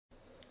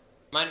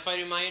Mind if I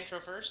do my intro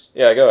first?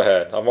 Yeah, go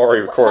ahead. I'm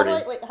already recording.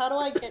 How do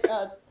I get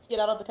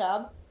out of the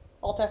tab?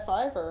 Alt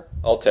F5 or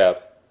Alt tab.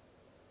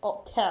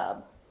 Alt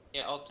Tab?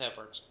 Yeah, Alt Tab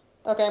works.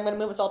 Okay, I'm gonna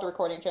move us all to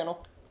recording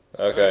channel.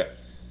 Okay.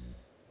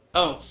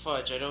 Oh,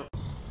 fudge, I don't...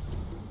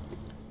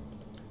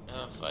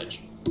 Oh,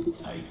 fudge.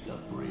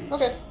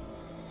 Okay.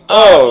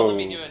 Oh! Let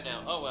me do it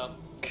now. Oh, well.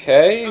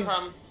 Okay. No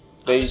problem.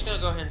 I'm just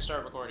gonna go ahead and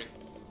start recording.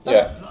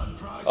 Yeah.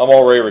 I'm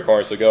already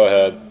recording, so go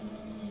ahead.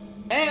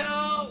 Hey,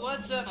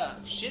 what's up?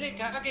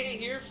 Shinigami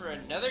here for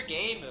another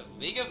game of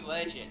League of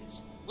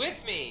Legends.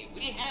 With me,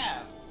 we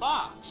have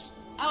Box,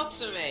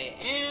 Altsame,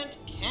 and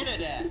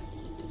Kenadeth.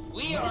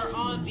 We are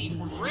on the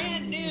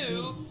brand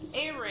new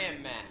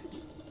ARAM map.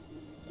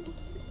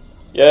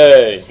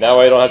 Yay! Now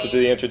I don't have to do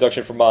the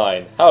introduction for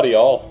mine. Howdy,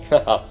 y'all.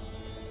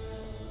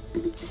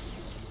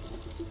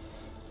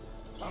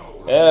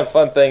 And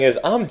fun thing is,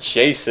 I'm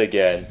Jayce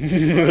again.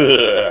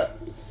 This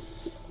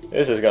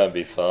is gonna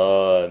be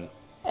fun.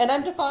 And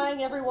I'm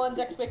defying everyone's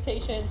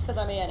expectations because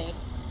I'm Annie.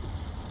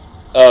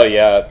 Oh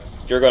yeah,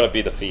 you're gonna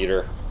be the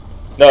feeder.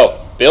 No,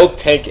 build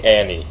Tank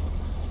Annie.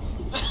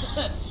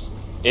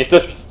 It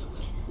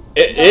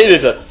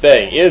is a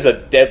thing. It is a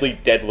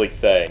deadly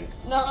thing.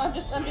 No, I'm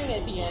doing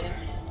it be Annie.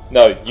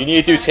 No, you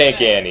need to do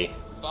Tank Annie.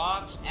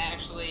 Box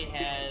actually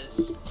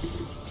has...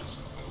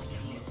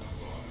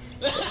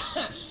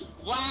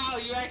 Wow,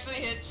 you actually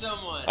hit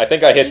someone. I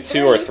think I hit He's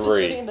 2 or used to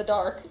 3. shooting in the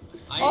dark.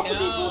 I Also, know,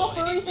 these little and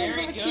furry he's things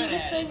very are the good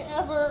cutest at thing it.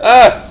 ever.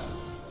 Ah!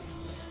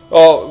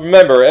 Well,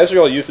 remember,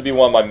 Ezreal used to be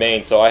one of my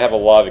mains, so I have a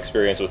lot of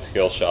experience with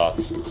skill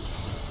shots.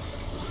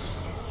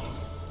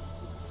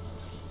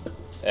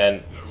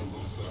 And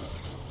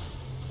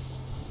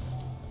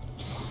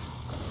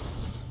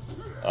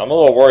I'm a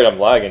little worried I'm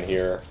lagging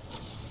here.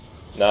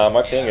 Nah,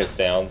 my ping is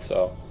down,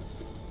 so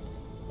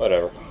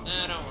whatever.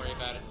 Nah, don't worry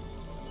about it.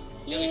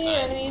 You'll Yeah, be fine.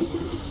 enemies.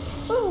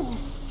 Boom.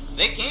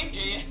 They came to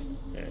you.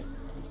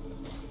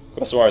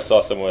 That's where I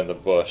saw someone in the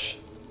bush.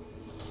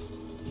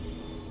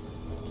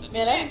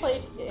 Man, I haven't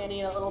played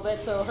Annie in a little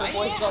bit, so her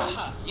voice is always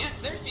Yeah,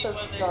 there's people so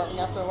in there. jarring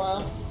after a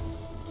while.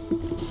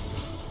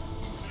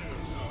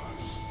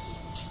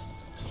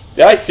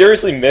 Did I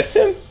seriously miss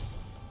him?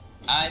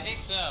 I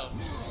think so.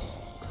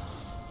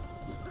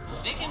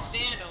 They can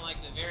stand on like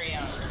the very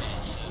outer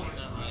edge, so it's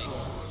not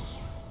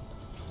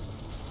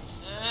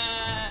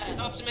like...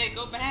 Altsame,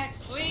 go back,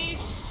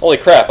 please! Holy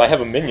crap, I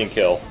have a minion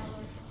kill.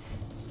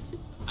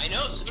 I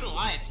know, so do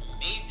I, it's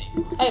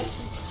amazing. Hey,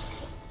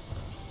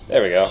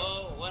 There we go.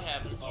 Oh, what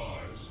happened?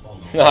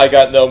 I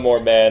got no more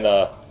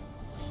mana.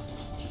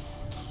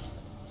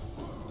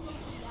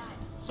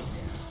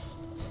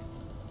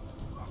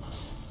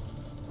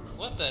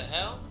 What the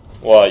hell?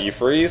 What, you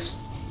freeze?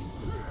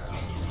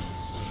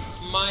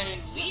 My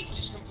lead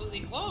just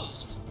completely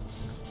closed.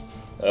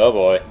 Oh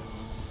boy.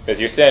 Because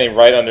you're standing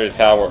right under the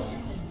tower.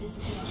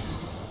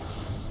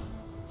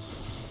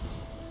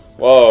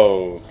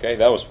 Whoa, okay,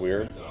 that was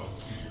weird.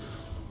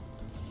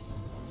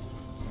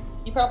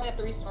 you probably have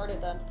to restart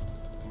it then.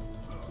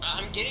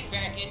 I'm getting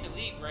back into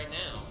League right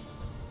now.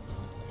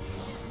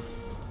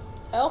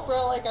 Help,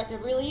 Relic, I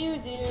could really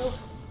use you.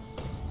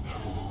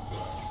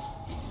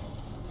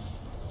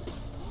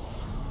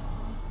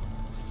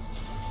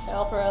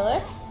 Help,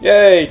 Relic.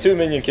 Yay, 2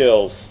 minion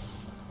kills.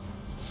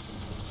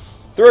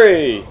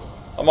 3!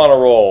 I'm on a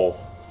roll.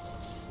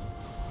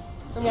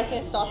 I'm guessing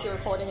it stopped your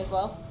recording as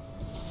well.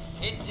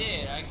 It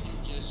did, I can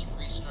just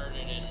restart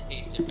it and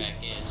paste it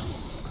back in.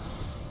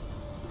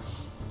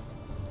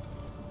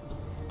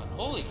 But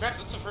holy crap,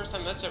 that's the first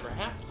time that's ever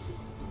happened.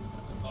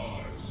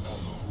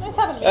 It's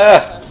happened to me Ah,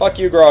 last time. fuck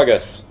you,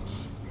 Gragas.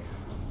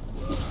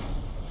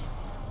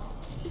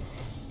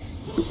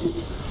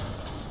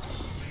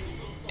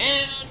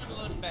 And I'm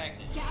loading back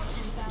now.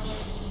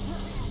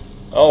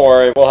 Don't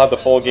worry, we'll have the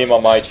full game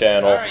on my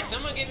channel. Alright,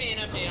 someone give me an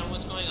update on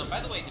what's going on.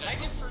 By the way, did I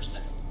get first?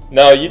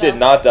 No, you did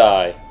not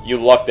die. You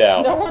lucked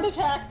out. No one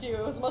attacked you.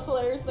 It was the most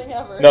hilarious thing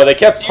ever. No, they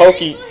kept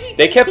poking. Seriously?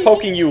 They kept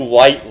poking you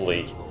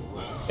lightly.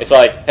 It's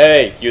like,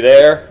 hey, you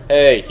there?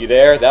 Hey, you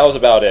there? That was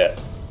about it.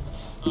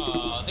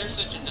 Oh, they're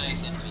such a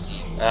nice infantry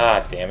team.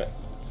 Ah, damn it.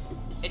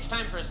 It's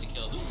time for us to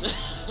kill them.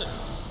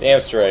 Damn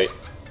straight.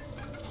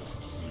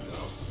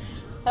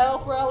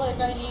 Help, Relic,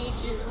 I need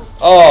you.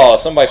 Oh,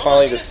 somebody Oh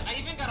finally my just. goodness,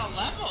 I even got a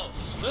level.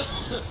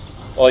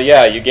 Well,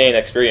 yeah, you gain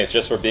experience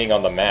just for being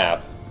on the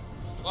map.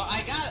 Well,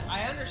 I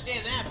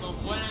understand that, but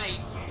when I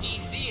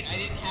DC'd, I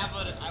didn't have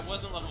I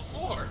wasn't level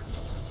 4.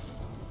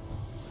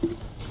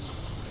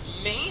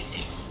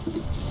 Amazing.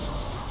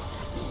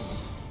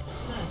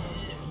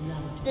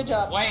 Good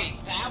job. Wait,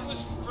 that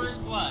was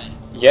first blood.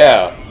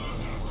 Yeah.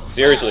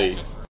 Seriously.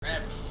 That took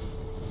forever.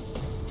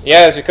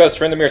 Yeah, it's because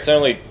Trindamere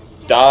suddenly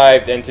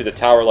dived into the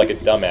tower like a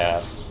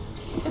dumbass.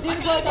 'Cause he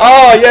was like,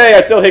 Oh, yay,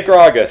 I still hit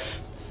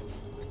Gragas.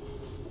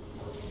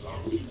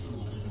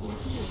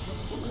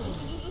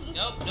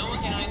 Nope, no one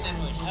can hide in that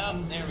bush.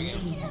 Oh, there we go.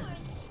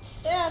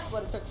 that's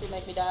what it took to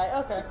make me die.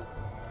 Okay.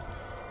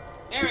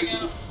 There we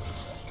go.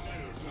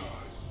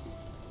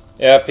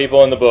 Yeah,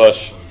 people in the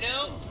bush.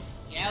 No,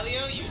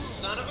 Galio, you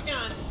son of a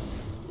gun.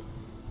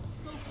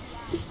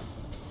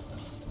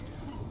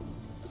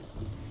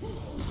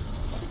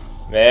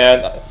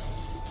 Man,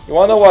 you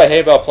wanna know what I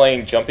hate about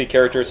playing jumpy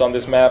characters on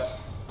this map?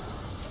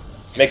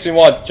 Makes me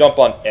want to jump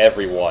on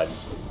everyone.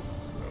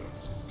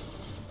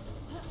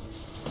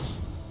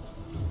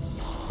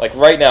 Like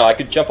right now, I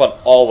could jump on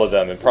all of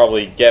them and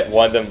probably get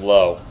one of them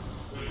low.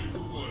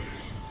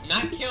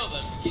 Not kill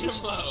them, get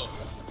them low.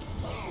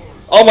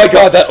 Oh my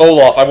god, that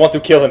Olaf! I want to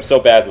kill him so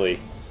badly.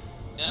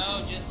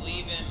 No, just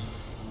leave him.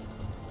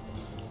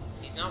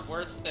 He's not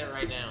worth it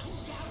right now.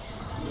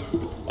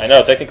 I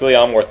know, technically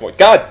I'm worth more.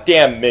 God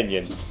damn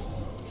minion!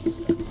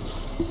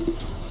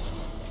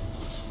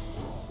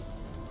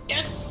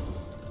 Yes!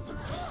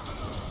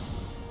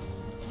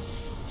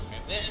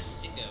 Grab this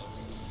and go.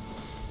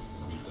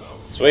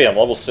 Sweet, I'm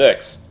level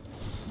 6.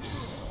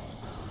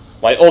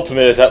 My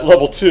ultimate is at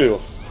level 2.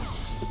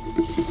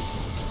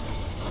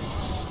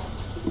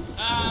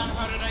 Ah,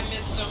 how did I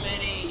miss so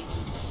many?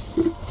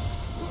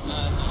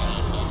 It's not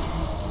gonna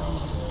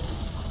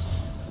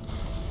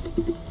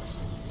end.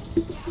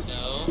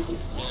 No,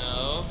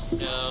 no,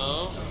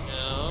 no,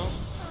 no.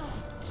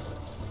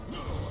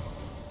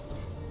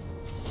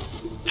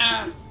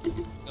 Ah!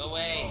 Go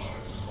away.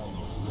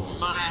 You're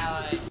my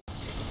allies.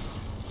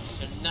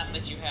 Should not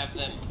let you have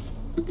them.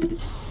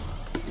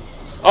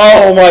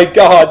 Oh my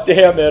god,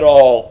 damn it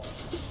all!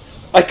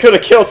 I could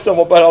have killed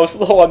someone, but I was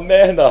low on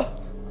mana.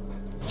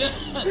 I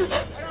don't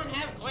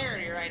have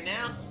clarity right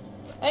now.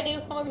 I do.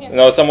 Come over here.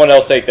 No, someone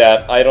else take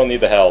that. I don't need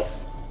the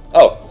health.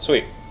 Oh,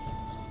 sweet.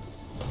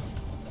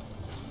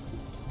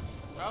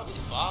 Probably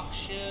the box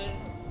should.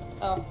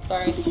 Oh,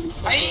 sorry.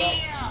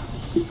 Hiya!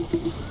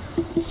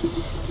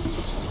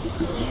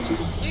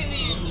 Completely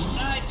useless.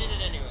 I did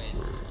it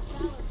anyways.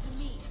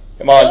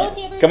 Come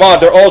on, come on,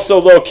 they're all so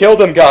low. Kill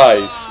them,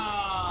 guys.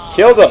 Ah,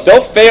 Kill them.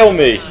 Don't fail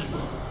me.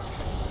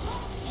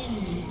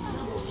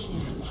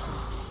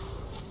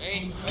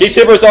 Wait, Keep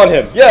Tibbers on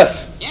him.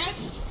 Yes.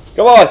 yes!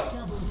 Come on.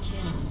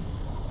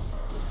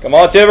 Come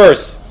on,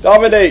 Tibbers.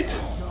 Dominate.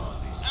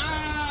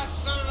 Ah,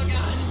 son of a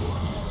gun!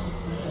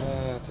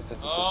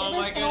 Oh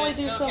my can only goodness,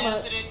 do go so much.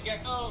 Cassidy,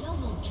 go!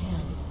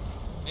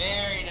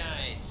 Very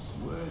nice.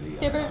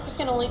 Tibbers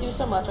can only do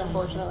so much,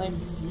 unfortunately.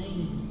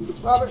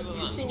 Robert,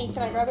 Sini,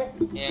 can I grab it?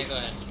 Yeah, go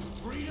ahead.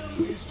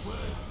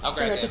 I'll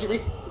grab Here, it.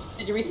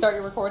 did you restart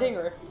your recording,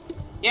 or?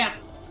 Yeah,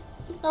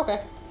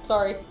 Okay,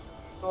 sorry.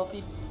 I'll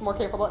be more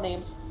careful about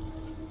names.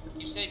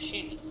 you said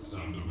Shinny.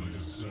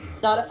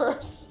 Not at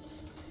first.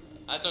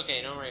 That's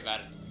okay, don't worry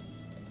about it.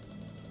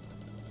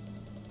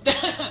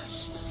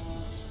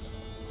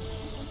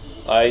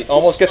 I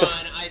almost get the...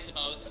 Fun, I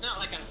suppose. It's not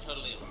like I'm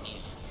totally OP.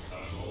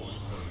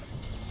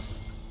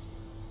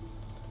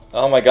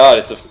 Oh my god,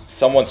 it's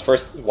someone's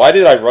first... Why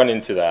did I run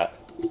into that?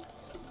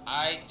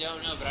 I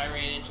don't know, but I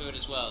ran into it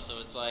as well, so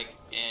it's like,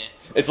 eh.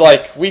 It's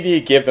like, we need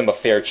to give them a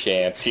fair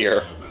chance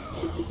here.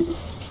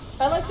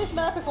 I like this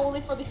map if only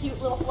for the cute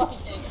little fluffy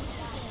things.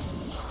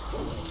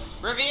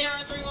 Revere,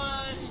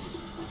 everyone!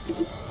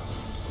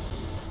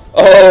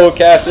 Oh,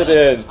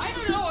 Cassidon! I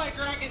don't know why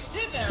Gragas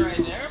did that right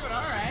there, but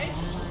alright.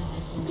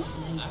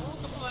 I won't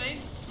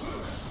complain.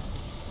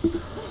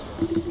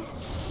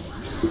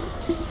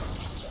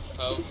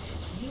 Poke.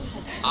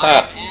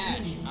 I'm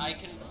Ash. I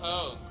can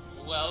poke.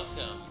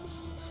 Welcome.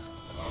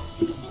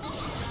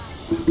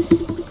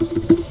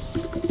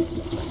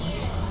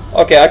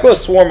 Okay, I could have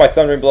sworn my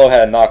Thundering Blow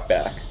had a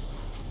knockback.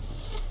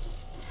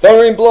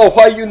 Thundering Blow,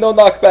 why you no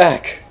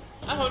knockback?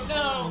 Oh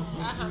no!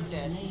 I'm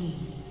dead.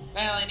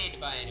 Well, I need to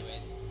buy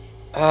anyways.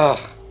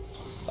 Ah,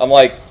 I'm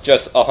like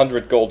just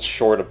 100 gold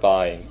short of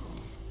buying.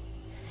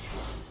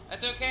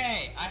 That's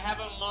okay. I have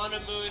a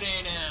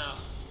Monamune now.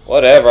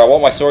 Whatever, I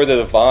want my Sword of the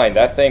Divine.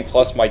 That thing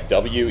plus my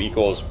W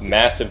equals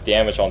massive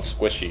damage on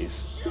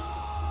squishies.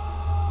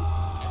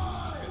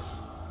 That's true.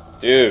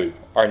 Dude,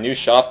 our new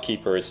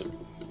shopkeeper is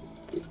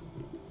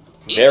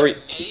He's very...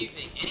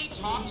 amazing, and he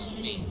talks to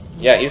me.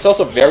 Yeah, he's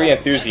also very That's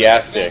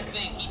enthusiastic. the best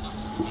thing. He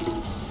talks to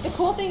me. The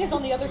cool thing is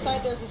on the other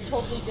side there's a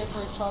totally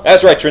different shop.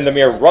 That's right,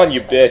 Tryndamere, run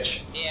you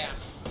bitch. Yeah.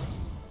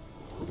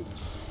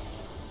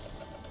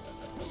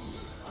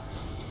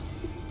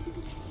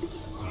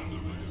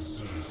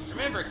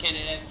 Remember,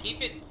 Kenadeth,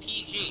 keep it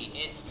PG.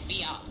 It's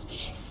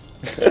biatch.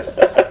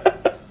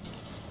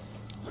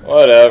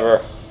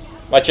 Whatever.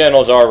 My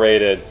channel's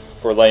R-rated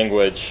for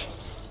language.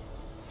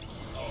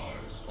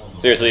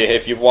 Seriously,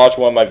 if you've watched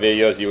one of my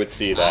videos, you would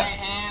see I that.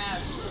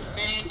 have.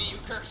 Man, do you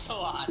curse a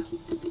lot.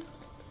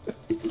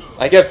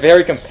 I get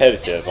very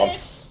competitive.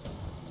 This?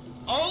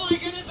 Oh my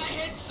goodness, I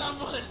hit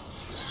someone!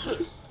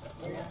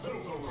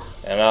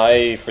 And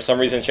I, for some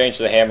reason, changed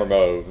to the hammer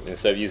mode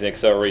instead of using Are you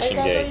acceleration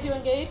guys gate. ready to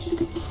engage?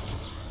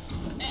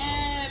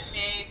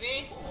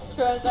 Maybe.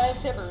 Because I have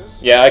tippers.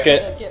 Yeah,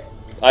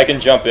 I can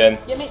jump in.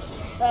 Give me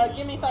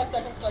 5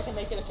 seconds so I can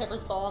make it a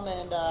tippers bomb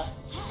and I'll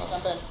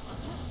jump in.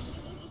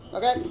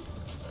 Okay.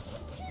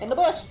 In the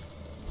bush.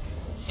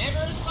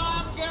 Timbers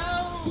bomb,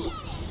 go!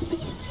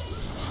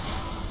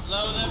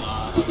 Blow them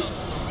all.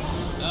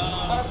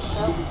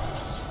 No.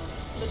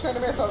 The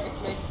Tryndamere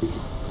focused me.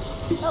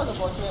 That was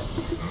unfortunate.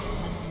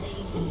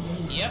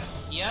 Yep.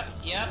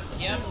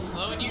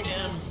 Slowing you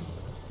down.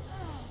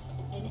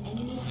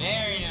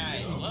 Very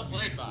nice. Well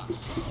played,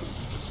 boss.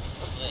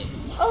 Well played.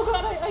 Oh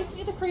god, I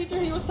see the creature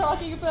he was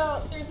talking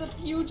about. There's a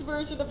huge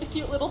version of the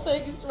cute little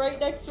things right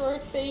next to our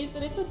face,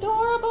 and it's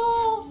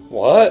adorable.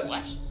 What?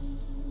 What?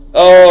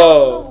 A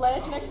little Oh!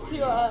 ledge next to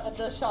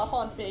the shop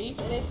on face,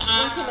 and it's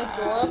freaking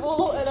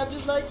adorable. And I'm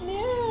just like,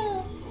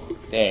 yeah.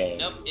 Dang.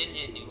 Nope, didn't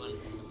hit anyone.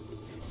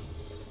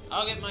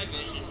 I'll get my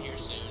vision here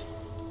soon.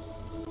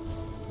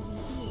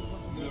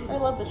 I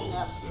love this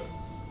map.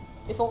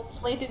 If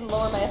only it didn't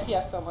lower my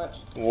FPS so much.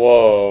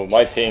 Whoa,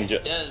 my ping It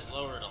just... does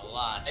lower it a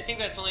lot. I think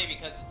that's only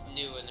because it's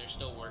new and they're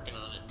still working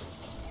on it.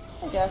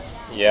 I guess.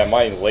 Yeah,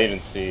 my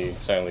latency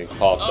suddenly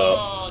popped up.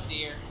 Oh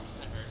dear,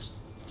 that hurts.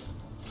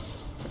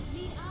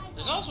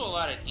 There's also a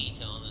lot of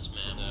detail in this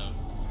map, though.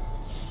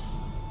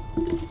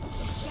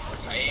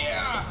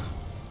 Yeah.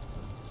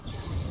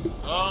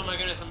 Oh my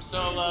goodness, I'm so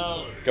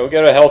low. Go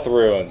get a health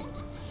ruin.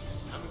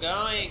 I'm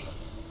going.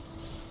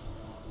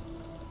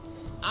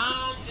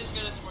 I'm just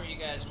gonna support you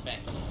guys from back.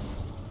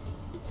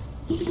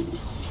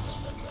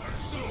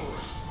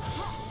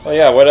 Oh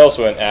yeah, what else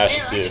would Ash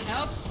Here, I do? can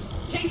help.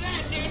 Take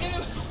that,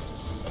 Nunu.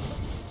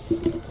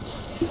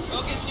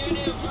 Focus,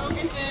 Nunu.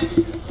 Focus him.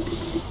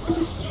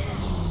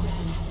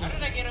 How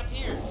did I get up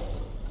here?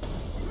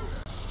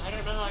 I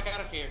don't know how I got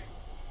up here.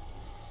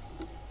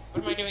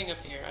 What am I doing up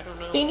here? I don't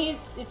know. Beanie,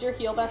 is your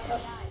heal back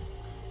up?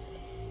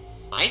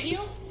 My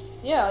heal?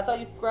 Yeah, I thought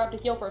you grabbed a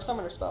heal for a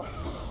summoner spell.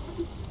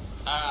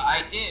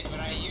 I did, but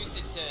I used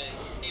it to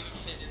save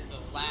us in the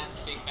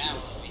last big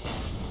battle that we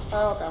had.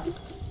 Oh, okay.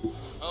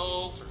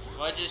 Oh, for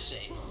fudge's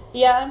sake.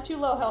 Yeah, I'm too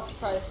low health to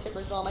try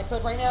Tipper's Bomb. I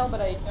could right now,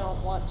 but I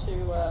don't want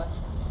to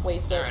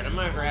waste it. Alright, I'm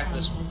gonna grab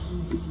this one.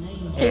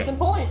 Case in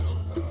point.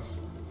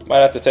 Might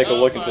have to take a Oh,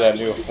 look into that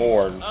fudge. new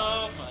horn.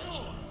 Oh, fudge.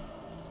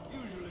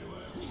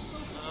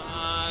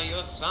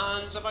 You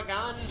sons of a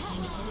gun.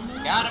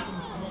 Got him.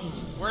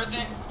 Worth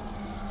it.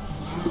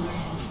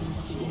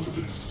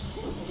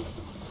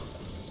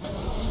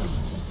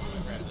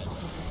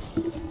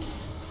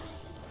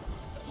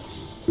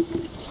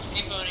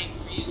 Hey, Phony,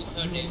 we're using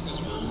code names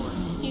because we're recording.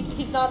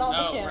 He's not on the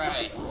Oh, camera.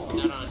 right.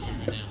 Not on here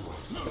right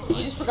now.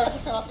 You just forgot to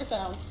turn off your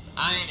sounds.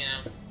 I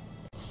know.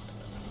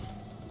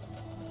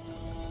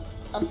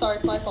 I'm sorry,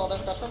 it's my fault. I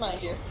forgot to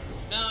remind you.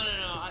 No.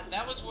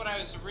 That was what I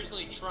was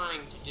originally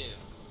trying to do.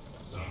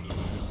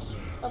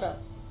 Okay.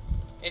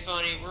 Hey,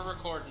 Phony, we're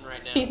recording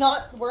right now. He's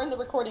not. We're in the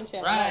recording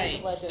channel. Right.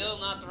 Not Still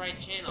not the right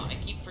channel. I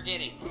keep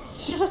forgetting.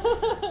 Legends.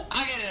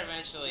 I'll get it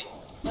eventually.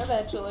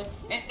 Eventually.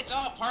 It's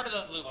all part of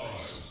the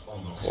bloopers.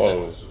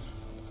 Whoa.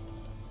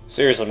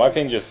 Seriously, my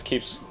ping just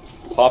keeps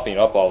popping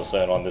up all of a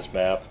sudden on this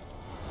map.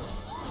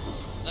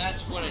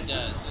 That's what it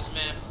does. This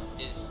map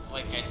is,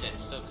 like I said,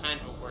 still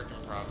kind of a work in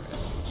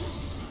progress.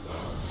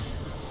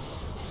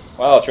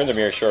 Wow,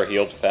 Tryndamere sure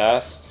healed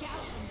fast.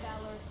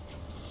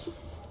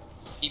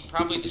 He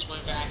probably just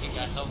went back and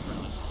got help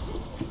from it.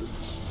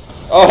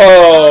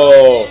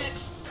 Oh!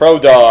 Yes! Pro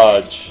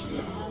dodge.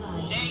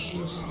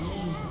 Dang it!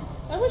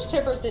 I wish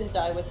Tippers didn't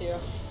die with you.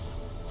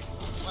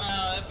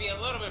 Well, it'd be a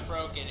little bit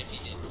broken if he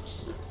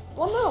didn't.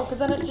 Well, no, because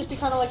then it'd just be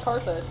kind of like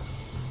Karthus.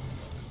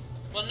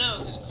 Well, no,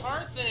 because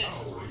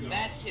Karthus,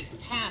 that's his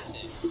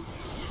passive.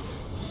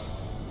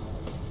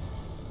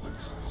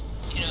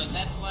 You know,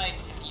 that's like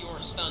your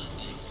stun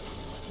thing.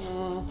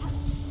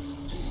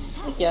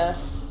 I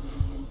guess.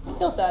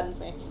 Still saddens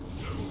me.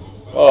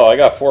 Oh, I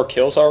got 4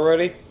 kills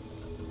already?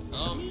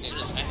 Oh,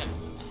 goodness, I have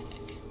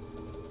back.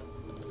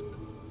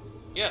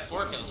 You have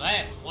 4 kills, I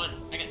have 1.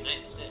 I got 9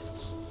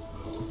 assists.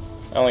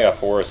 I only got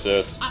 4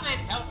 assists. I'm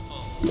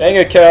helpful. Dang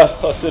it, Cal.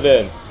 Let's it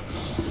in.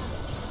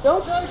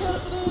 Don't die,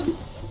 Cassidy!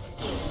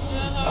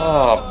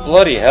 Ah,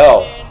 bloody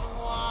hell.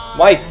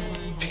 My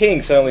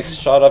ping suddenly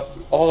shot up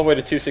all the way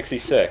to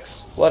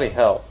 266. Bloody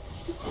hell.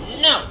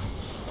 No!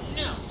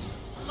 No!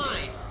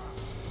 Mine!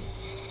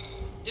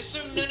 Just so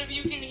none of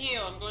you can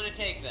heal, I'm going to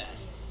take that.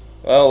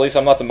 Well, at least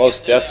I'm not the most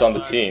Yes, they deaths on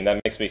the are. team.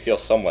 That makes me feel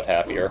somewhat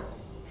happier.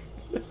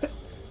 Wait,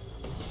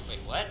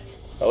 what?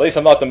 At least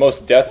I'm not the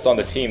most deaths on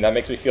the team. That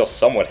makes me feel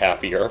somewhat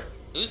happier.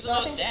 Who's the No, I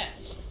most think-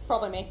 deaths?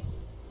 Probably me.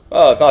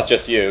 Oh, not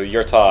just you.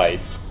 You're tied.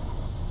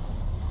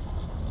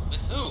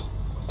 With who?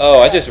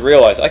 Oh, I just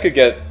realized I could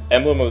get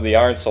Emblem of the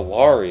Iron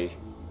Solari. Yeah,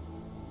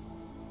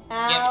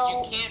 but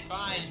Ow. you can't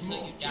buy it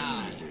until you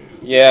die.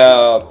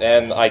 Yeah,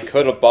 and I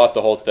could have bought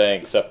the whole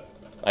thing, except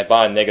I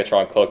bought a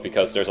Negatron cloak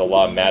because there's a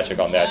lot of magic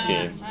on that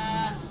team.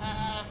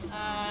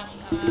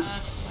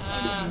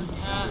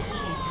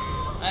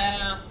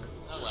 Well,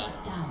 oh well.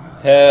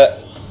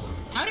 Heh.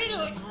 How did it,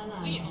 like,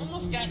 we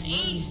almost got 8?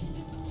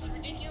 It's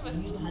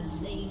ridiculous.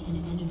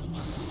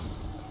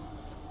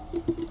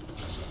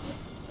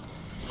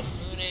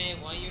 Mune,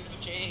 why you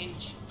no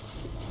change?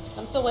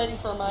 I'm still waiting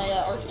for my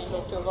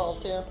Archangels to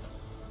evolve, too.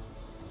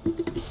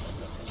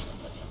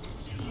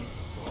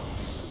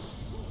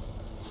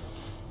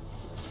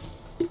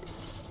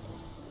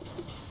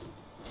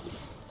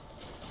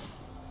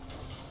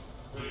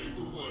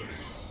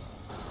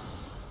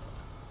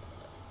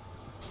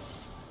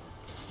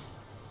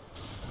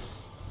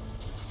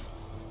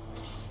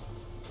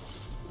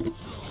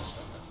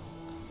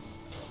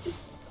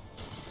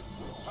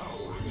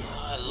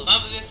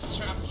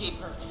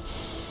 Keeper.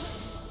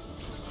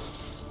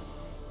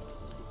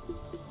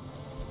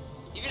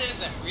 Even has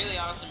that really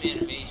awesome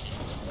animation.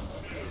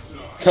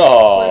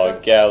 Oh,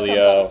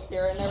 Galio.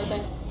 Spirit and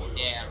everything.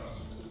 Yeah.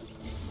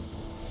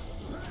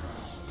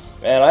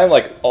 Man, I'm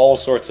like all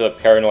sorts of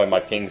paranoid my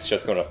ping's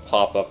just gonna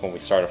pop up when we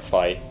start a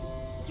fight.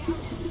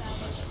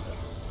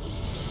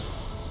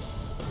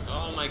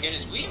 Oh my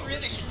goodness, we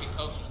really should be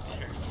poking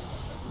better.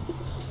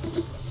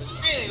 Because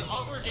really,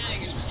 all we're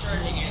doing is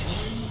recharging it.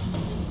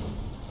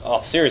 Oh,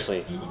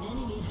 seriously.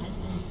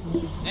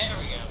 There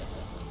we go.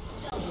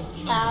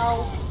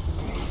 Ow.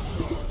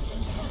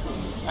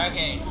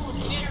 Okay,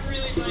 we didn't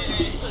really play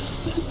that.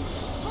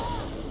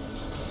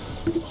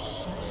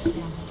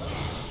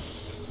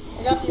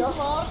 I got the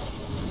overlord.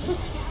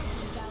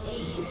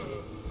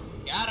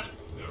 Got him.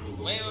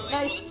 Wait.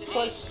 Nice. It's an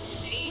ace. It's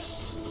an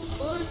ace.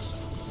 Push.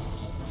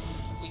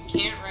 We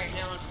can't right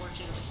now,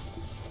 unfortunately.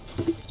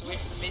 We have to wait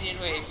for the minion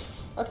wave.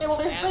 Okay, well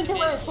there's Ask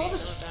plenty him of in, ways. please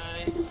Push. don't die.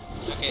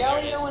 Okay, there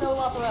it is. Galio and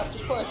Olaf are up.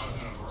 Just push.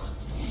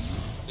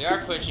 We are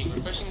pushing.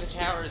 We're pushing the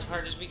tower as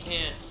hard as we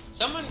can.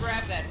 Someone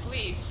grab that,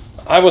 please.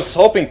 I was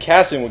hoping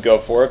Cassin would go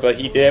for it, but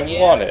he didn't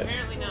want it.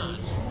 Apparently not.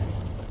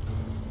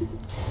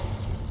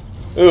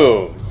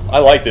 Ooh, I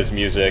like this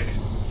music.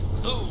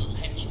 Boom,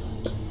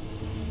 headshot.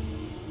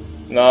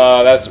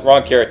 Nah, that's the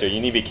wrong character.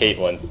 You need to be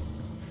Caitlyn.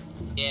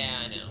 Yeah,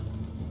 I know.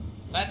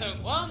 That's a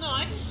well. No,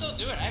 I can still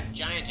do it. I have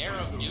giant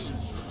arrow, dude.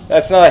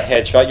 That's not a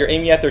headshot. You're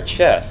aiming at their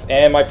chest,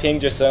 and my ping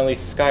just suddenly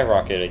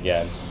skyrocketed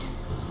again.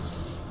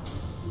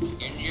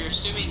 You're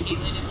assuming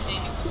Caitlyn isn't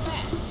aiming for the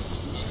back.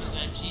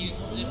 Sometimes she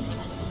uses it.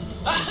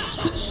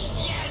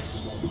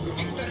 Yes!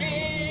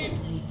 Victory!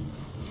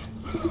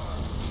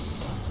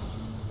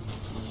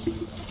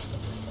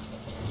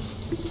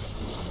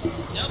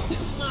 Nope, this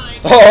is mine.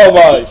 Oh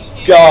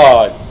my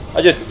god!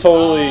 I just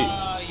totally...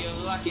 Oh, you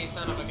lucky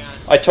son of a gun.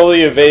 I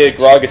totally evaded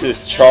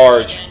Gragas'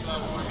 charge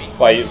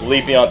by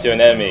leaping onto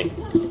an enemy.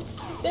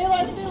 Stay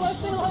alive, stay alive,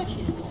 stay alive.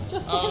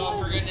 Just stay Oh, alive.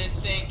 for goodness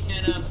sake,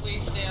 Kenna,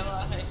 please stay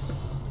alive.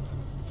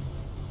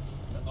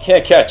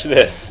 Can't catch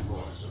this.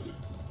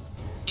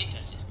 Can't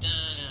touch this. Dun.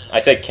 I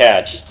said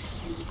catch.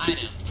 I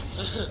know.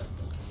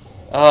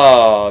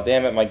 Oh,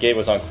 damn it, my gate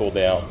was on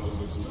cooldown.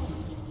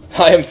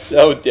 I am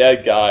so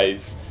dead,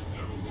 guys.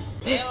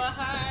 Stay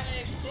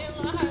alive, stay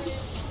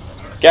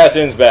alive.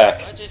 Cassin's back.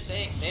 For just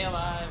sake, stay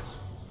alive.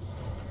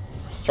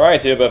 Trying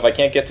to, but if I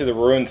can't get to the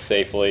ruins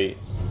safely...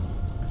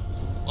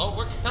 Well,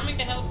 we're coming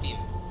to help you.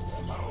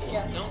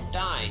 Yeah. Don't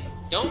die.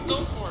 Don't go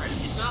for it.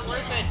 It's not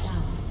worth it.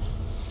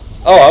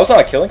 Oh, I was on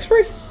a killing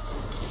spree?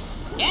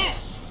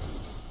 Yes!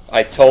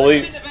 I totally...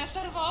 You're the best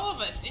out of all of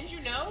us, didn't you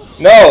know?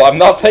 No, I'm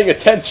not paying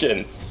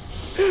attention.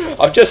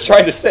 I'm just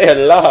trying to stay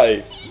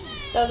alive.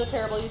 That was a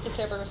terrible use of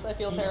tippers. I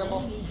feel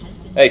terrible.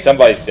 Hey,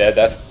 somebody's dead.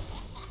 That's...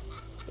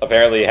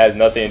 apparently has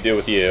nothing to do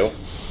with you.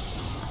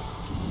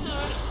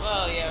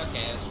 Well, yeah,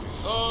 okay, that's true.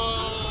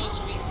 Oh,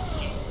 sweet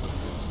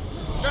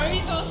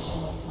Jesus. Jesus!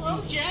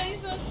 Oh,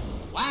 Jesus!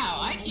 Wow,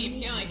 I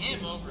keep killing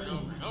him over and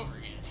over and over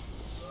again.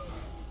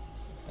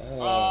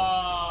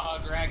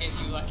 Oh, Gragas,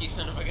 you lucky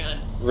son of a gun.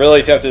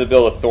 Really tempted to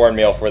build a thorn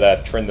mail for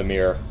that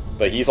Tryndamere,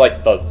 but he's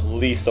like the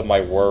least of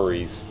my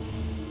worries.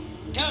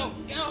 Go,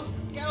 go,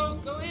 go,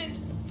 go in.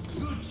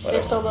 They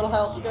have so little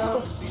health.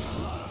 Go.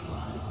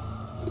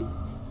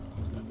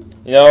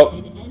 You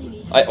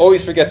know, I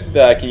always forget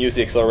that I can use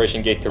the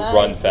acceleration gate to Nice,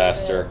 run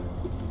faster. Davis.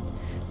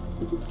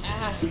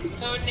 Ah,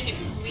 code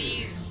names,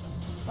 please.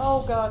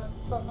 Oh god,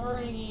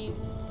 sorry.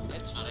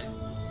 That's fine.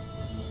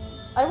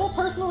 I will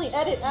personally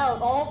edit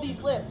out all of these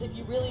clips if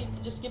you really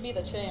just give me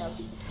the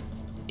chance.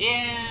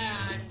 Yeah,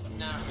 I'm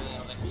not really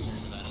all that concerned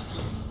about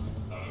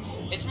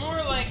it. It's more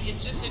like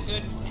it's just a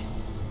good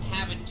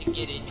habit to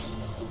get in.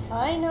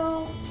 I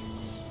know.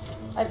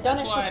 I've done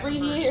That's it why for 3 I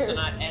prefer years. just to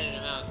not edit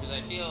them out, because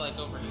I feel like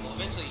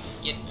eventually you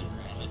can get better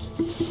at it.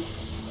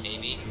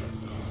 Maybe.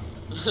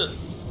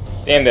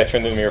 Damn that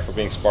Tryndamere for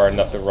being smart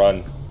enough to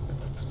run.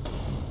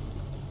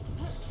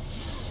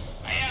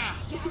 Hiya!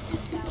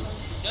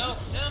 No,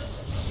 no.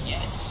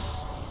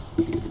 Yes.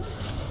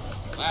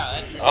 Wow,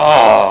 that turned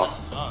Ah.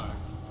 far.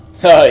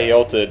 Ha, he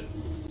ulted.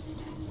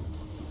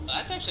 Well,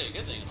 that's actually a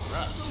good thing for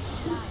us.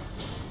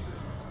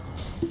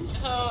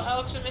 No,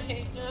 Alex, no.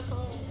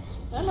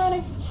 I'm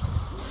running.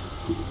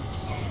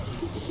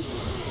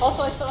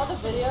 Also, I saw the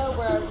video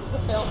where I was a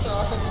failed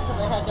Soraka because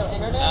I had no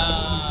internet.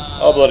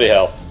 Oh, bloody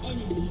hell.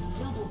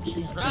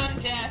 Run,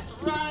 Death,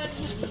 run!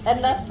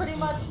 And that's pretty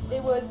much,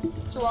 it was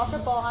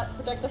Soraka bot,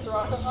 protect the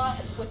Soraka bot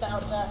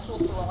without the actual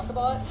Soraka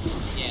bot.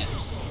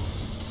 Yes.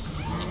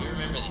 If you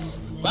remember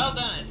this. Well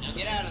done. Now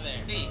get out of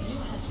there, please.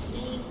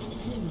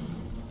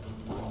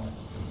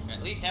 Or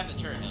at least have the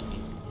turret help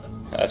you.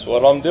 That's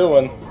what I'm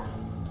doing.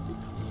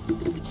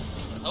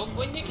 Hope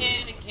when you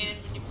can and can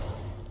when you...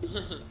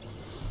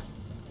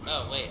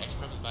 Oh, wait. I should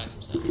probably buy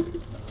some stuff.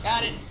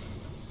 Got it.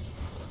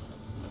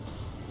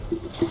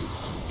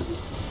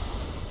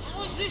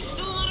 How is this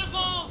still not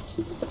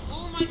evolved?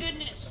 Oh my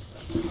goodness.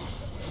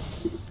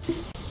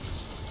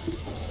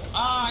 Oh,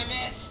 I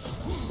missed.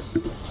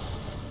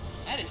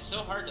 That is so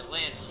hard to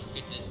land from a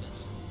good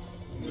distance.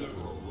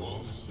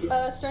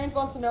 Strange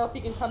wants to know if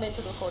he can come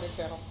into the recording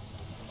channel.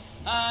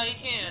 He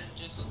can,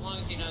 just as long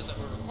as he knows that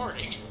we're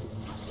recording.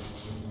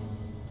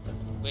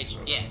 Which,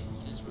 yes,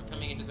 since we're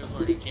coming into the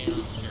recording channel,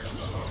 sure.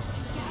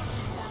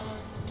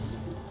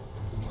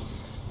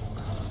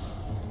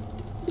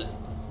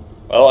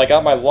 Well, I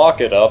got my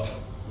locket up.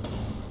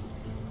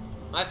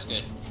 That's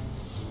good.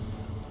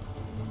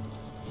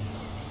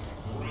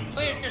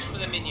 Clear just for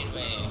the minion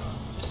wave,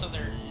 just so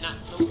they're not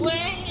in the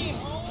way.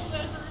 Oh,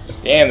 that hurts.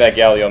 Damn, that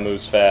Galio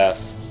moves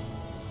fast.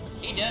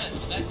 He does,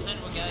 but that's kind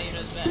of what Galio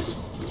does best.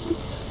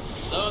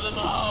 Slow them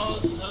all,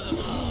 slow them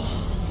all.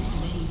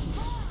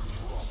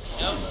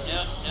 Nope,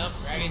 nope, nope.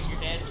 Gragas,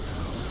 you're dead.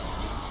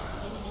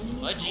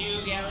 Fudge you,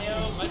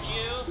 Galio, fudge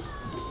you.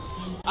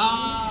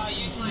 Ah,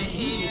 use my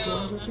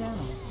heal.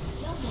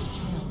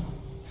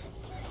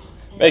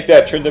 Make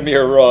that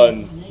Tryndamere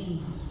run.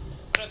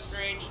 What up,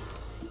 Strange?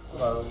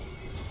 Hello.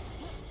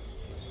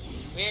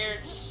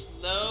 We're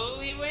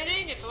slowly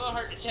winning? It's a little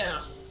hard to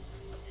tell.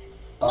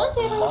 From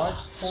my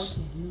point of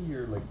view,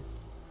 you're like...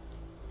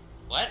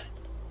 What?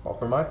 Well,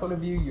 from my point of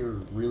view, you're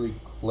really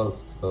close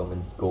to them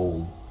in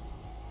gold.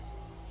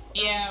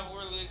 Yeah,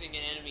 we're losing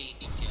an enemy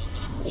he kills.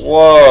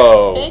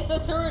 Whoa. Take the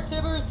turret,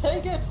 Tibbers,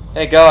 take it!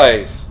 Hey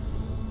guys,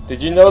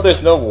 did you know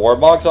there's no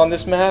Warmogs on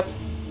this map?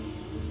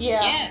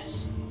 Yeah.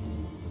 Yes!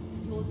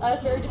 I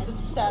was very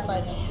sad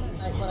by this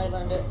when I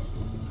learned it.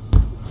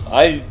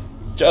 I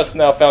just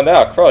now found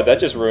out. Crud, that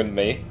just ruined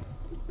me.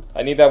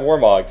 I need that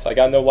Warmogs. I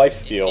got no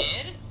lifesteal.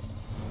 It did?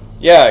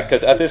 Yeah,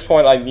 because at this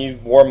point I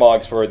need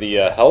Warmogs for the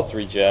health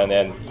regen,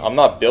 and I'm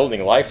not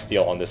building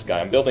lifesteal on this guy.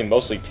 I'm building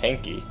mostly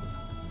tanky.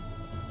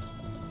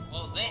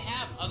 Well, they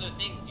have other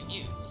things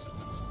you use.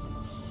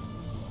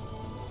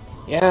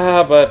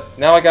 Yeah, but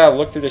now I gotta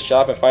look through the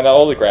shop and find out.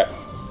 Holy crap.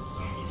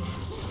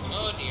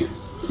 Oh dear.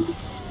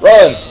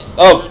 Run! It's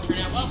Oh! gonna turn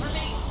out well for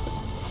me.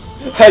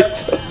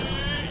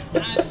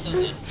 I'm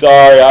still dead.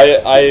 Sorry,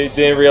 I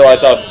didn't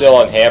realize I was still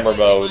on hammer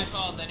mode. My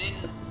fault. I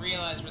didn't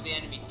realize where the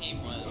enemy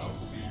team was.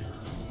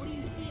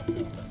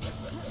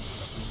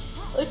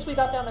 At least we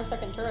got down their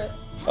second turret.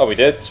 Oh, we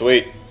did?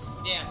 Sweet.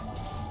 Yeah.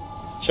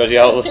 Shows you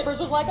how... Tibbers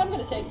was like, I'm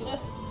gonna take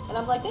this. And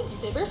I'm like, thank you,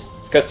 Tibbers.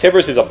 It's because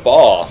Tibbers is a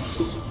boss.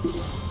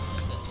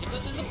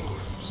 This is a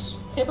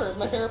boss. Tibbers,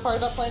 my favorite part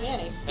about playing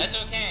Annie. That's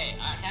okay.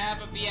 I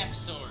have a BF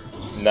sword.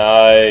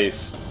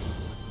 Nice.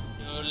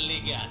 Totally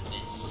got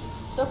this.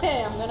 It's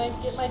okay, I'm gonna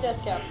get my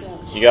death cap soon.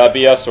 You got a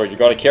BF sword. You're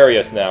going to carry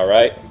us now,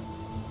 right?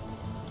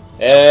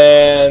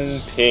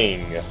 And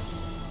ping.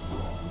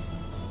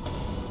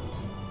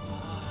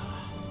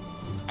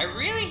 I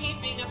really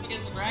hate being up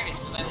against Gragas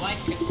because I like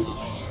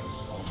Pistols.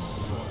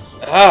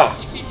 Ah!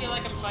 Makes me feel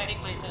like I'm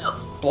fighting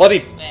myself.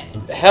 Bloody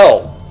But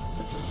hell.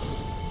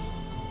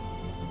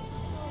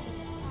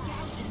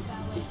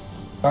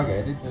 Okay,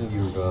 I didn't know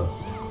you were,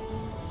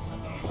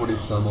 supported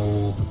some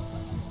old,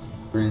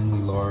 extremely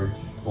large,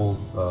 old,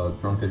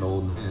 drunken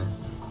old man.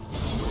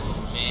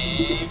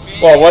 maybe.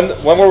 Well,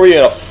 when were we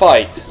in a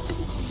fight?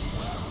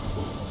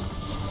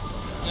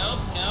 Nope,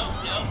 nope,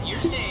 nope. You're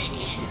staying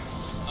here.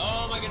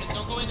 Oh my goodness!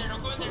 Don't go in there!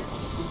 Don't go in there!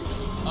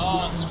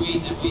 Oh,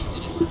 sweet. That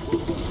wasted it.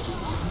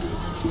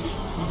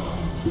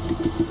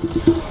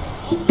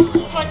 Oh,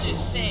 for fudge's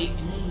sake!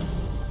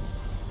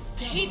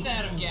 I hate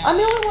that of Gavin. I'm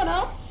the only one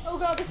up? Oh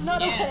god, this is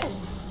not Yes.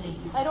 okay.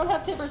 I don't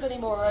have Tibbers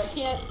anymore. I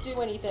can't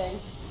do anything.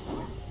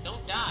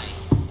 Don't die.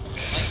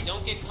 Like,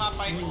 don't get caught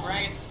by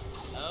Gragas.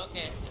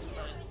 Okay,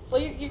 never mind.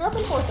 Well, you're up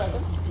in 4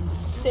 seconds.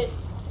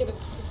 David,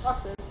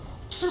 toxic.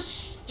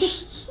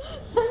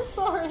 I'm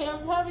sorry,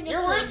 I'm having a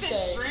You're worse than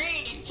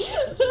strange day.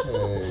 Strange!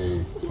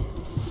 Hey.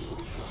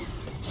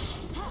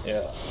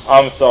 Yeah.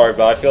 I'm sorry,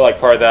 but I feel like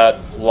part of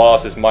that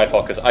loss is my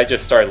fault because I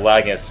just started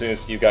lagging as soon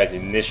as you guys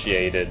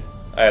initiated.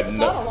 I had It's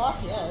not a no...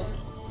 loss yet.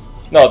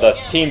 No, the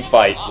team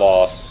fight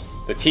loss.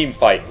 The team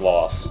fight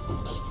loss.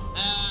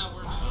 Ah,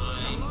 we're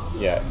fine.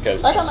 Yeah,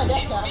 because... I got my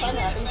death It's cap, I'm mainly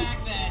happy. the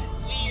fact that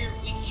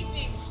we keep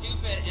being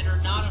stupid and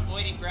are not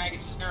avoiding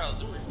Gragas'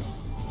 arrows. And we're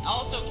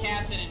also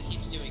Cassidon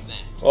keeps doing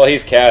that. Well,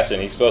 he's Cassin.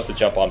 He's supposed to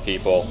jump on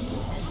people.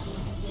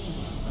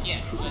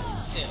 Yes, but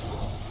still.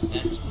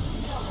 That's...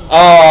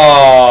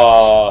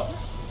 Ah!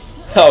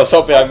 I was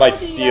hoping I might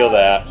steal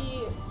that.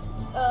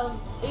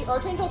 The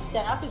Archangel's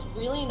staff is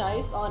really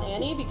nice on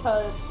Annie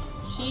because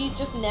she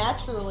just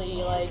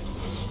naturally, like...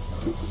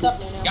 Stop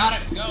me now. Got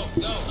it! Go!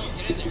 Go! Go!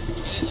 Get in there!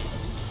 Get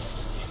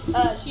in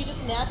there! She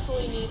just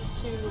naturally needs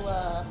to,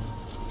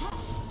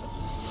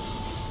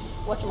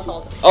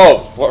 whatchamacallit.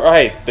 Oh,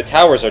 right. The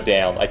towers are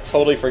down. I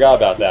totally forgot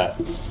about that.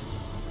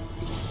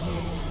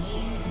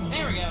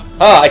 There we go!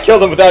 Ah, I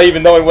killed him without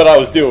even knowing what I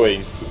was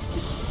doing.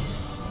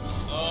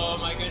 Oh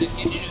my goodness,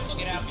 get in it!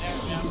 Get out! Get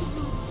out! Get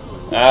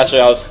out!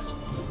 Actually, I was...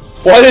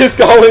 What is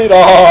going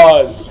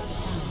on?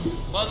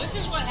 Well, this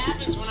is what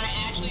happens when I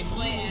actually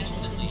play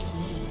instantly.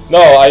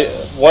 No,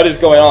 what is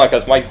going on?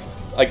 Because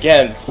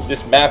again,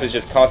 this map is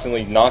just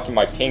constantly knocking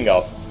my ping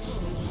up.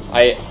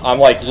 I'm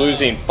like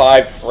losing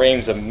 5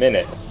 frames a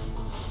minute.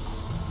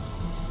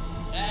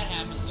 That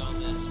happens on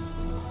this.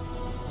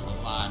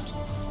 A lot.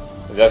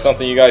 Is that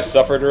something you guys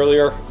suffered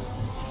earlier?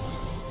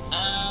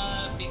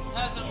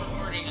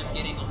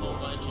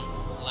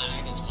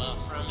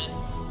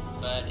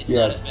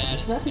 Yeah, not as bad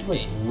this as map it is could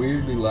like be.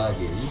 weirdly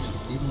laggy.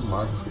 Even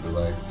my computer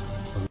lags.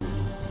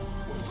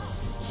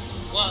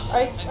 Well,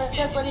 Alright, again,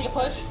 guys ready to it's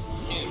because push? it's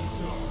new.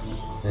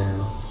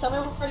 Yeah. Tell me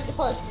when we're ready to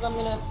push, because I'm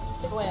gonna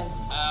go in.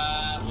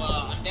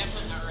 Well, I'm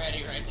definitely not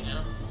ready right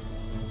now.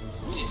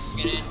 This is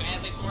gonna end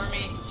badly for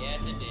me.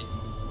 Yes, it did.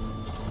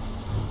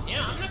 You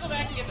know, I'm gonna go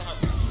back and get the help.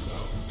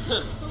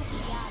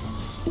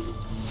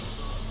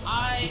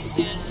 I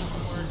can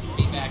afford to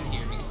be back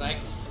here because I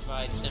can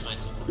provide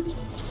semi-support.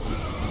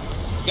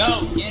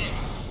 Go, get it.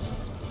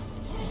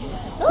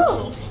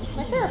 Oh!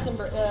 My Seraph's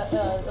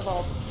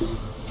evolved.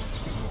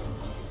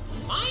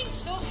 Mine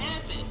still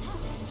has it.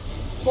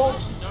 Well,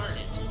 Gosh darn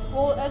it.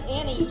 well, as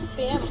Annie, you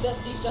spam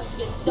these just to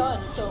get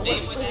done, so it Same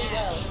works with pretty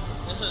well.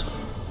 that.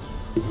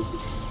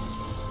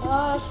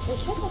 I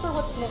can't remember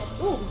what's next.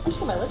 Ooh, I should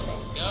get my listing.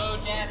 Go,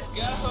 Death,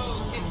 go!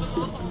 Hit them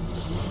all!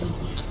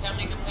 I'm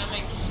coming, I'm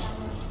coming.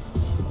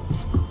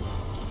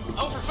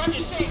 Oh, for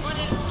fudge's sake, why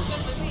did it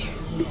suddenly leave?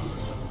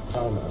 I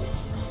don't know.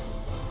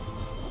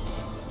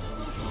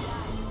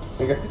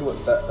 I guess you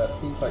what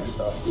that team fight you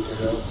saw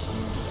figured out.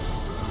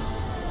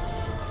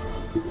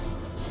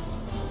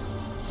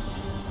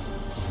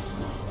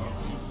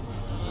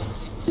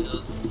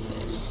 Build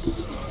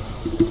this.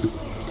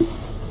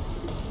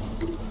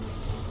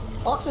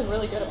 Oxen's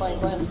really good at playing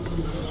Gwen.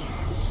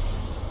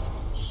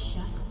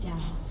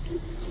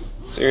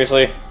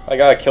 Seriously? I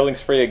got a killing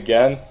spree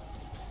again?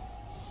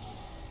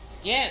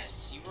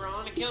 Yes, you were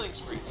on a killing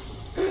spree.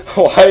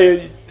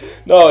 Why?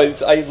 No,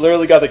 I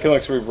literally got the killing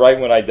spree right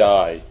when I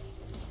died.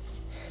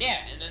 Yeah,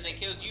 and then they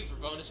killed you for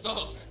bonus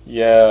gold.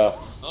 Yeah.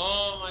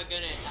 Oh my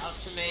goodness,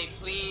 Alchemy,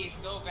 please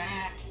go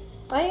back.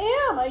 I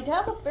am! I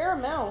have a fair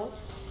amount.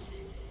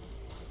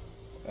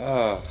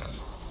 Ugh.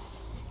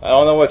 I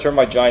don't know what to turn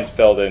my giant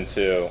spell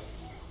into.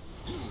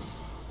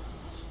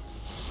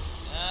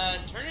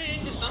 Turn it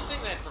into something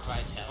that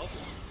provides health.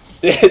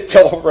 It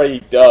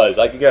already does.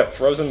 I could get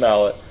Frozen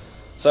Mallet,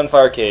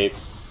 Sunfire Cape,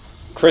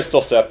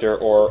 Crystal Scepter,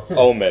 or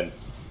Omen.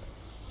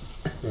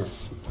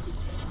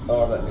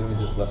 Oh, that name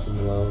just left him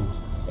alone.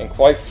 And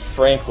quite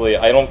frankly,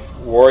 I don't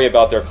worry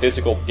about their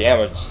physical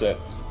damage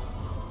since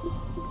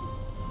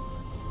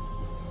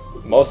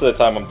most of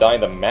the time I'm dying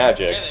to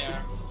magic. There they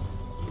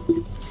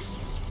are.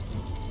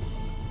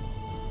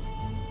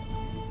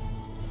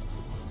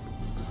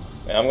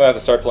 Man, I'm gonna have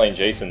to start playing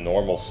Jason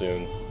normal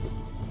soon.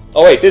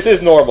 Oh wait, this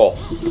is normal!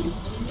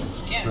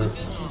 Yeah, this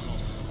is normal.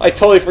 I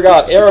totally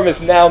forgot, ARAM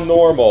is now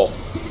normal!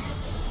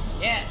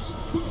 Yes.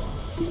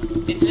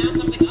 It's now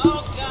something.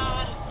 Oh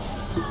god.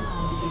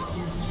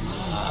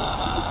 I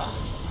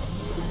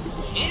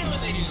hate it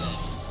when they do that.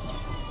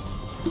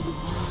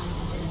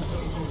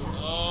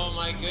 Oh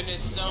my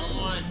goodness,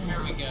 someone.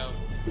 Here we go.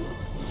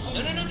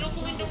 No, no, no, don't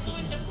go in, don't go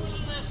in, don't go in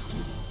on that.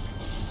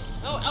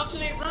 Oh,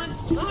 Alchemy, run,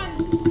 run.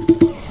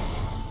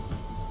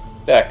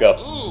 Back up.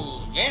 Ooh,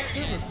 very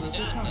nicely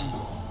done.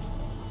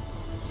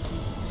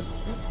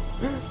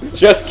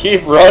 Just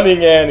keep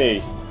running,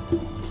 Annie!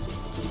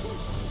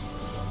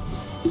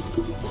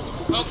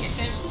 Focus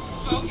him,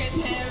 focus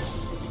him.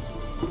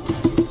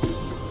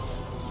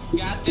 You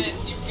got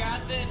this, you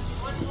got this.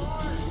 One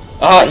more.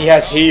 Ah, he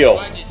has heal!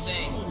 I just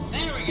say,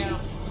 there we go.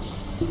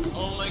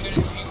 Oh my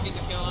goodness, if you can get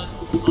the kill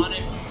on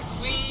him,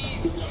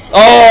 please.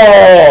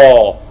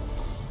 Oh!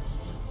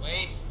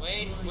 Wait,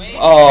 wait, wait.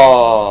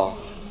 Oh!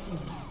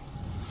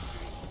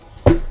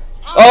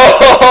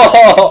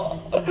 Oh!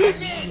 Oh!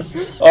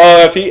 Missed.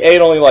 Oh, if he ate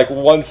only like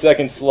 1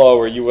 second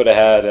slower, you would have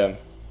had him.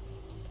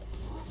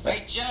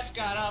 I just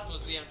got up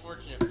was the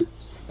unfortunate.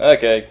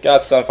 Okay,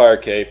 got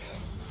Sunfire Cape.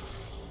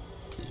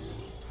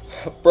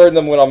 Burn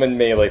them when I'm in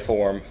melee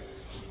form.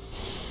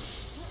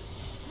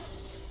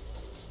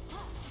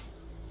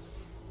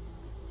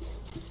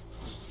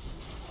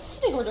 I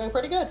think we're doing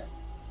pretty good.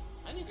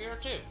 I think we are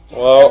too. I'm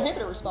Well, happy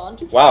to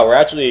respond. wow, we're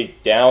actually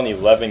down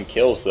 11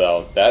 kills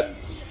though. That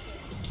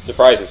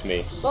surprises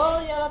me.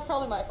 Well, yeah, that's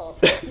probably my fault.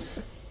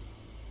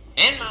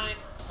 And mine.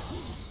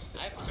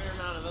 I have a fair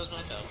amount of those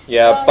myself.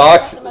 Yeah,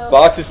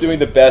 Box is doing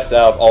the best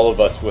out of all of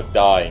us with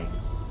dying.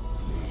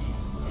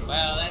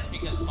 Well, that's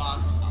because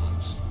Fox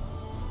sucks.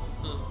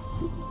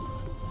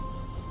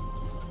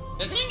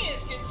 The thing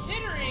is,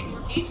 considering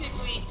we're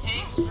basically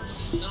tanks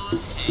versus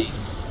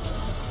non-tanks,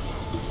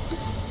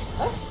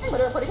 I think we're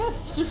doing pretty good.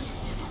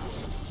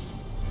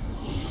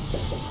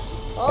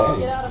 Oh,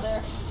 get out of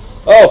there.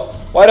 Oh,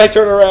 why'd I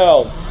turn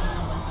around?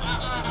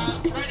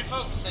 I'm trying to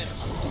focus him.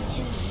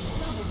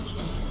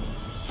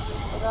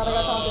 Oh god, I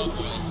got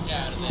taunted. Get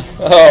out of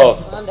there.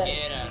 Oh, I'm dead.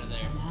 Get out of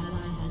there.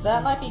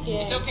 That might be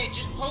game. It's okay,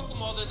 just poke them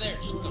while they're there.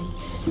 Just go.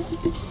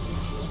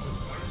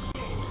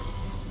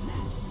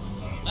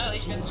 Well, at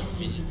least you got some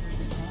vision.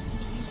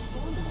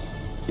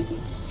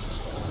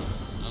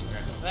 I'll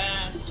grab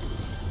that.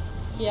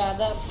 Yeah,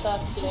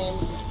 that's game.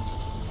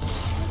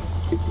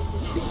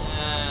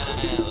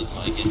 It looks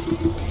like it.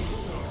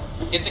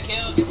 Get the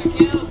kill, get the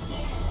kill!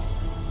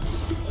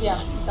 Yeah,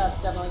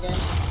 that's definitely game.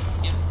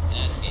 Yep,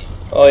 that's game.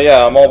 oh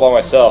yeah, I'm all by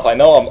myself. I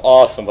know I'm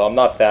awesome, but I'm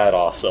not that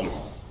awesome.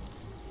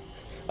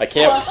 I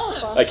can't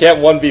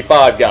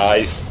 1v5,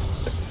 guys.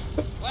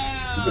 Well,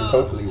 could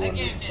totally win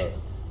again, this.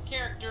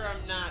 character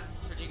I'm not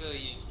particularly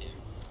used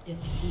to.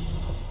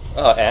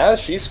 Az,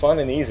 she's fun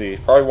and easy.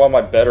 Probably one of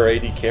my better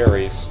AD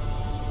carries.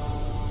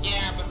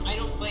 Yeah, but I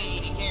don't play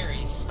AD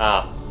carries.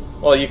 Ah.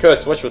 Well, you could have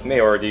switched with me,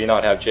 or do you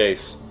not have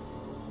Jayce?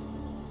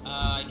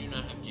 I do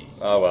not have Jayce.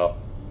 Oh well.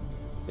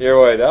 Either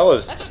way, that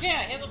was... That's okay,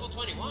 I hit level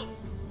 21.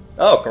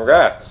 Oh,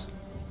 congrats.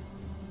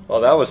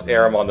 Well, that was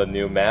ARAM on the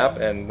new map,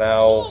 and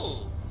now...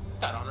 Ooh,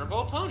 got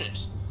honorable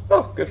opponent.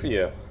 Oh, good for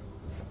you.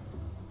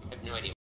 I have no idea